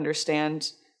to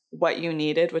understand what you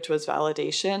needed, which was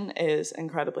validation, is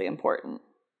incredibly important.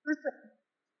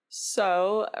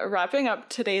 So, wrapping up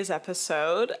today's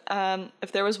episode,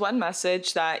 if there was one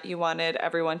message that you wanted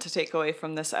everyone to take away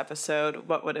from this episode,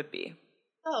 what would it be?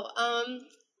 I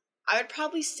would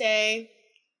probably say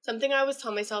something I always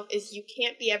tell myself is you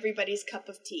can't be everybody's cup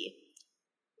of tea,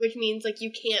 which means like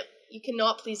you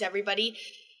cannot please everybody.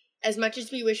 As much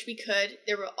as we wish we could,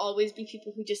 there will always be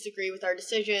people who disagree with our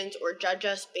decisions or judge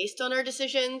us based on our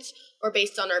decisions or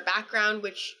based on our background,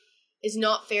 which is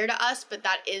not fair to us, but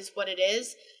that is what it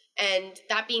is. And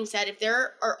that being said, if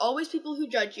there are always people who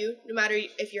judge you, no matter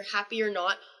if you're happy or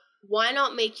not, why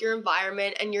not make your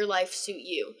environment and your life suit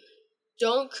you?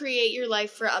 Don't create your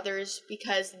life for others,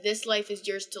 because this life is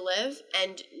yours to live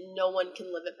and no one can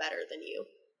live it better than you.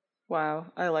 Wow,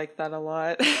 I like that a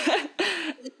lot.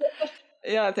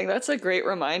 Yeah, I think that's a great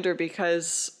reminder,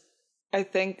 because I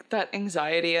think that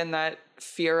anxiety and that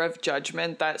fear of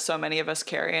judgment that so many of us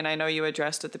carry, and I know you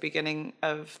addressed at the beginning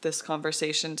of this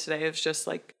conversation today, is just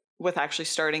like with actually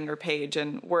starting your page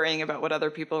and worrying about what other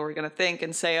people were going to think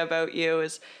and say about you,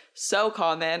 is so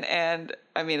common. And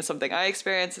I mean, it's something I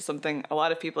experience, it's something a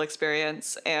lot of people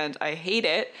experience, and I hate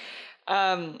it.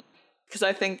 Because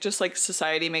I think just like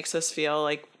society makes us feel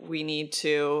like we need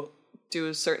to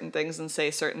do certain things and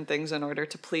say certain things in order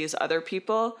to please other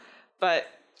people. But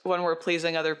when we're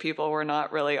pleasing other people, we're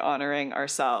not really honoring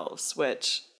ourselves,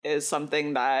 which is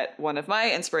something that one of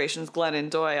my inspirations,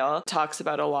 Glennon Doyle, talks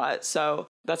about a lot. So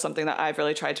that's something that I've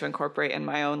really tried to incorporate in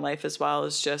my own life as well,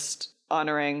 is just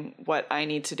honoring what I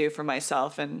need to do for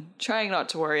myself and trying not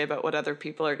to worry about what other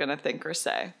people are going to think or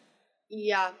say.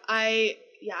 Yeah, I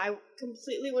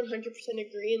completely 100%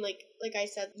 agree. And like I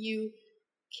said, you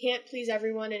can't please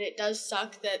everyone, and it does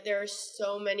suck that there are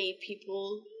so many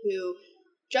people who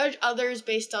judge others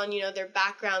based on, their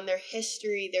background, their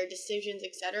history, their decisions,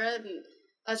 etc. And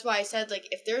that's why I said, like,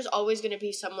 if there's always going to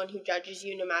be someone who judges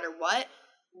you no matter what,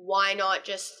 why not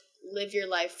just live your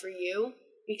life for you?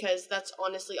 Because that's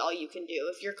honestly all you can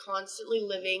do. If you're constantly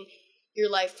living your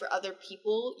life for other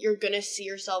people, you're going to see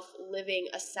yourself living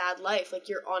a sad life. Like,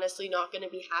 you're honestly not going to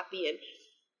be happy. And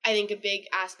I think a big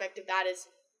aspect of that is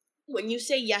when you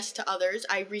say yes to others.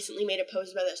 I recently made a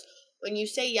post about this. When you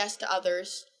say yes to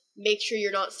others, make sure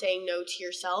you're not saying no to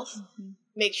yourself. Mm-hmm.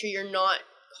 Make sure you're not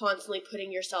constantly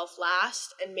putting yourself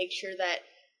last, and make sure that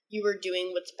you are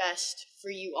doing what's best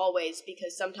for you always,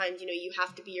 because sometimes, you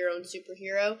have to be your own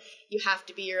superhero. You have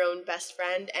to be your own best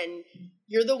friend, and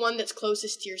you're the one that's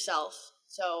closest to yourself.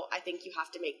 So I think you have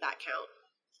to make that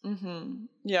count. Mm-hmm.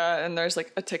 Yeah, and there's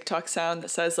like a TikTok sound that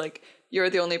says like, you're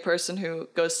the only person who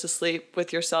goes to sleep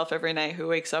with yourself every night, who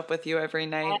wakes up with you every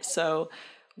night. So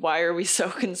why are we so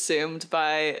consumed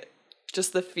by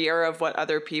just the fear of what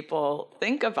other people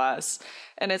think of us?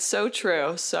 And it's so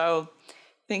true. So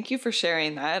thank you for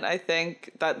sharing that. I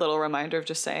think that little reminder of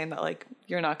just saying that, like,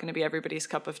 you're not going to be everybody's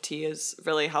cup of tea is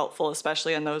really helpful,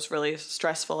 especially in those really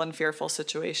stressful and fearful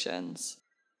situations.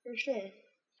 For sure.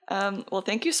 Well,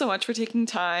 thank you so much for taking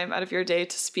time out of your day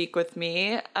to speak with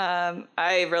me.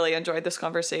 I really enjoyed this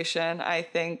conversation. I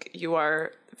think you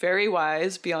are very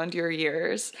wise beyond your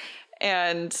years,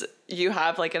 and you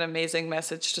have like an amazing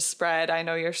message to spread. I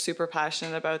know you're super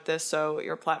passionate about this, so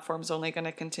your platform's only going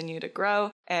to continue to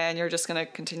grow, and you're just going to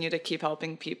continue to keep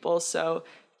helping people. So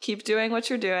keep doing what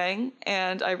you're doing,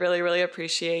 and I really, really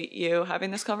appreciate you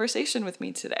having this conversation with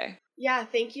me today. Yeah,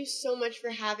 thank you so much for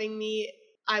having me.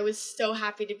 I was so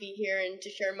happy to be here and to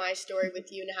share my story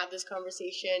with you and to have this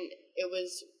conversation. It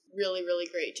was really, really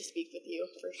great to speak with you,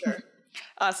 for sure.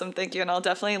 Awesome. Thank you. And I'll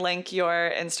definitely link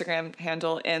your Instagram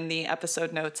handle in the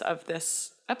episode notes of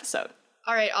this episode.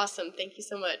 All right. Awesome. Thank you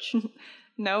so much.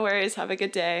 No worries. Have a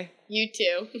good day. You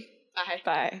too. Bye.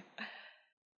 Bye.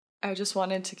 I just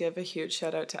wanted to give a huge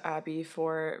shout out to Abbey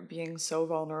for being so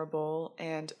vulnerable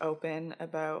and open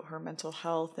about her mental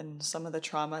health and some of the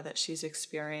trauma that she's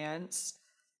experienced.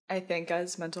 I think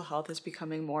as mental health is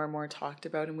becoming more and more talked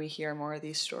about and we hear more of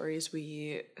these stories,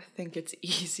 we think it's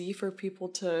easy for people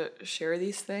to share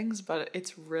these things, but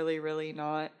it's really, really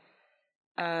not.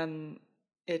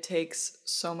 It takes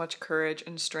so much courage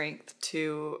and strength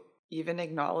to even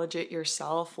acknowledge it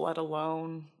yourself, let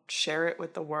alone share it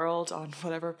with the world on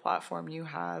whatever platform you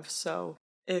have. So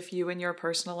if you in your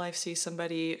personal life see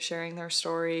somebody sharing their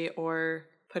story or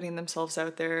putting themselves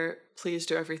out there, please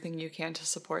do everything you can to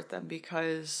support them,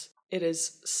 because it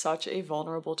is such a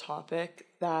vulnerable topic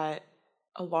that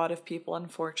a lot of people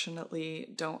unfortunately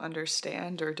don't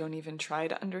understand or don't even try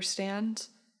to understand.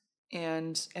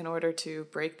 And in order to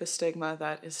break the stigma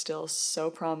that is still so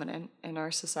prominent in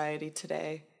our society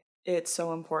today, it's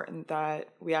so important that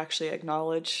we actually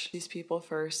acknowledge these people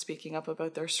for speaking up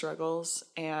about their struggles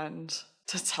and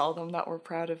to tell them that we're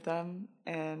proud of them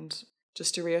and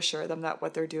just to reassure them that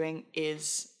what they're doing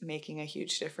is making a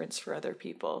huge difference for other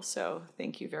people. So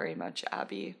thank you very much,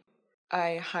 Abbey.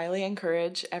 I highly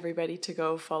encourage everybody to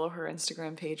go follow her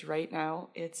Instagram page right now.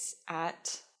 It's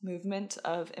at Movement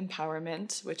of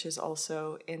Empowerment, which is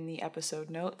also in the episode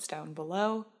notes down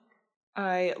below.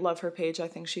 I love her page. I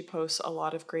think she posts a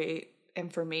lot of great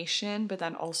information, but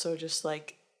then also just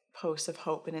like posts of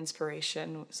hope and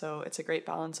inspiration. So it's a great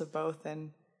balance of both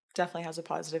and definitely has a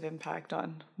positive impact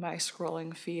on my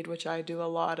scrolling feed, which I do a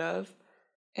lot of.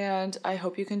 And I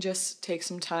hope you can just take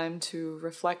some time to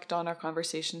reflect on our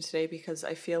conversation today, because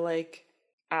I feel like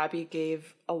Abbey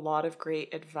gave a lot of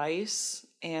great advice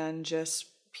and just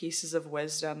pieces of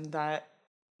wisdom that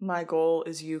my goal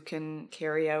is you can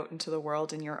carry out into the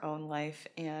world in your own life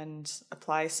and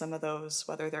apply some of those,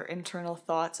 whether they're internal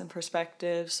thoughts and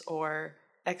perspectives or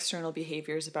external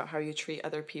behaviors about how you treat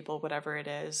other people, whatever it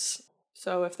is.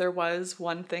 So if there was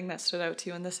one thing that stood out to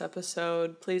you in this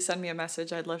episode, please send me a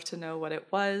message. I'd love to know what it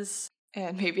was.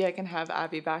 And maybe I can have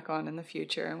Abbey back on in the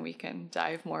future and we can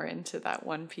dive more into that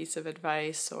one piece of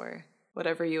advice or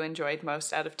whatever you enjoyed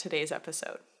most out of today's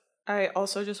episode. I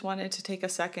also just wanted to take a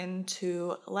second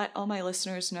to let all my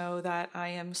listeners know that I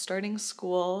am starting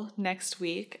school next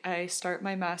week. I start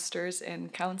my master's in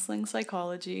counseling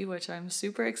psychology, which I'm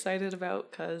super excited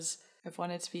about because I've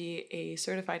wanted to be a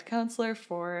certified counselor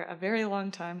for a very long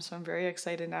time, so I'm very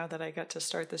excited now that I get to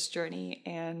start this journey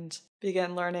and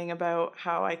begin learning about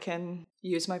how I can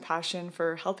use my passion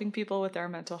for helping people with their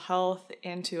mental health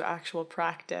into actual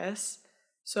practice.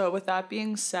 So with that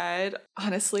being said,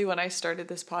 honestly, when I started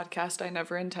this podcast, I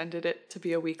never intended it to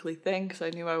be a weekly thing because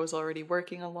I knew I was already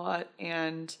working a lot,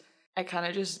 and I kind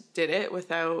of just did it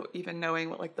without even knowing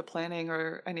what like the planning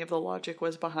or any of the logic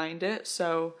was behind it.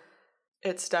 So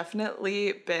it's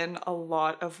definitely been a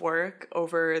lot of work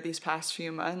over these past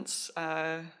few months.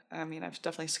 I've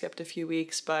definitely skipped a few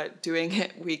weeks, but doing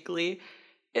it weekly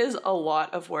is a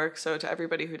lot of work. So to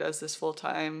everybody who does this full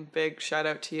time, big shout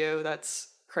out to you. That's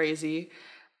crazy.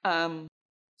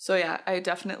 So yeah, I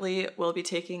definitely will be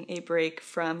taking a break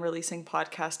from releasing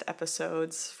podcast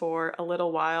episodes for a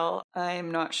little while.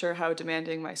 I'm not sure how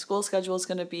demanding my school schedule is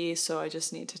going to be, so I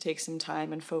just need to take some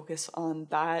time and focus on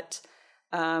that.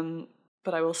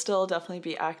 But I will still definitely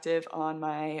be active on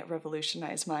my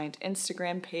Revolutionize Mind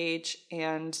Instagram page,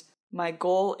 and my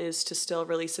goal is to still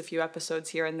release a few episodes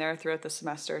here and there throughout the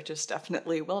semester. It just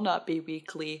definitely will not be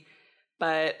weekly,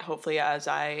 but hopefully as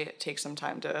I take some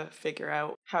time to figure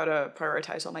out how to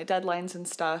prioritize all my deadlines and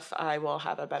stuff, I will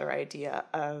have a better idea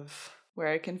of where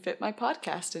I can fit my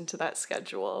podcast into that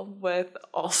schedule, with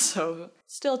also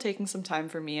still taking some time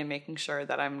for me and making sure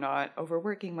that I'm not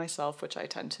overworking myself, which I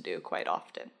tend to do quite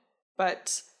often.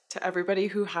 But to everybody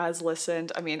who has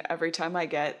listened, every time I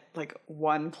get like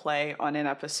one play on an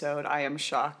episode, I am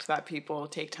shocked that people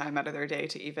take time out of their day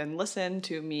to even listen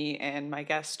to me and my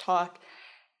guests talk.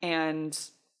 And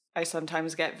I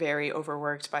sometimes get very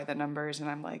overworked by the numbers, and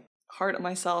I'm like hard on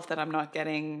myself that I'm not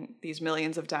getting these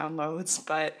millions of downloads.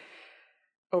 But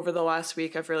over the last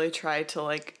week, I've really tried to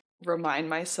like remind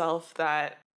myself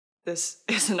that this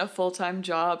isn't a full-time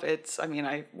job.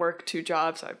 I work 2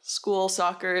 jobs. I have school,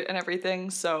 soccer, and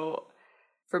everything. So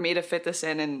for me to fit this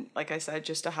in and, like I said,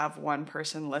 just to have one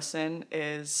person listen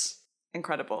is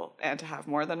incredible. And to have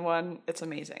more than one, it's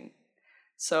amazing.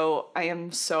 So I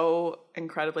am so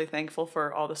incredibly thankful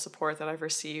for all the support that I've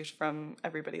received from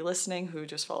everybody listening who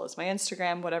just follows my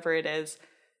Instagram, whatever it is.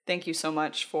 Thank you so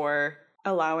much for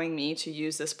allowing me to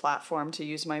use this platform, to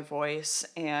use my voice,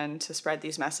 and to spread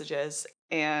these messages.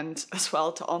 And as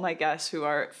well to all my guests who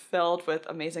are filled with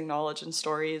amazing knowledge and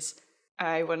stories.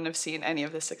 I wouldn't have seen any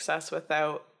of this success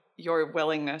without your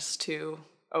willingness to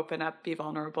open up, be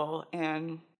vulnerable,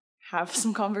 and have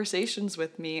some conversations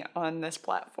with me on this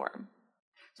platform.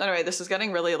 So anyway, this is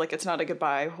getting really it's not a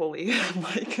goodbye, holy.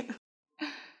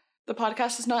 The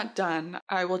podcast is not done.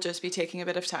 I will just be taking a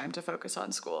bit of time to focus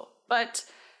on school. But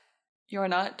you're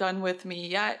not done with me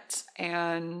yet,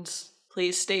 and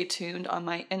please stay tuned on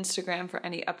my Instagram for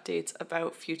any updates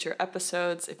about future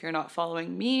episodes. If you're not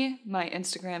following me, my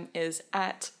Instagram is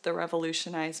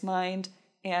 @TheRevolutionizedMind,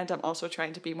 and I'm also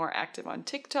trying to be more active on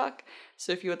TikTok.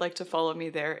 So if you would like to follow me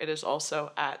there, it is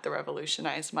also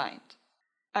 @TheRevolutionizedMind.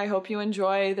 I hope you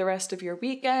enjoy the rest of your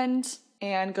weekend,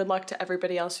 and good luck to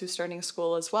everybody else who's starting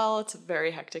school as well. It's a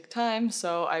very hectic time,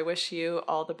 so I wish you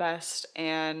all the best,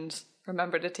 and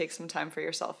remember to take some time for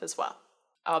yourself as well.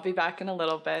 I'll be back in a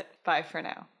little bit. Bye for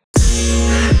now.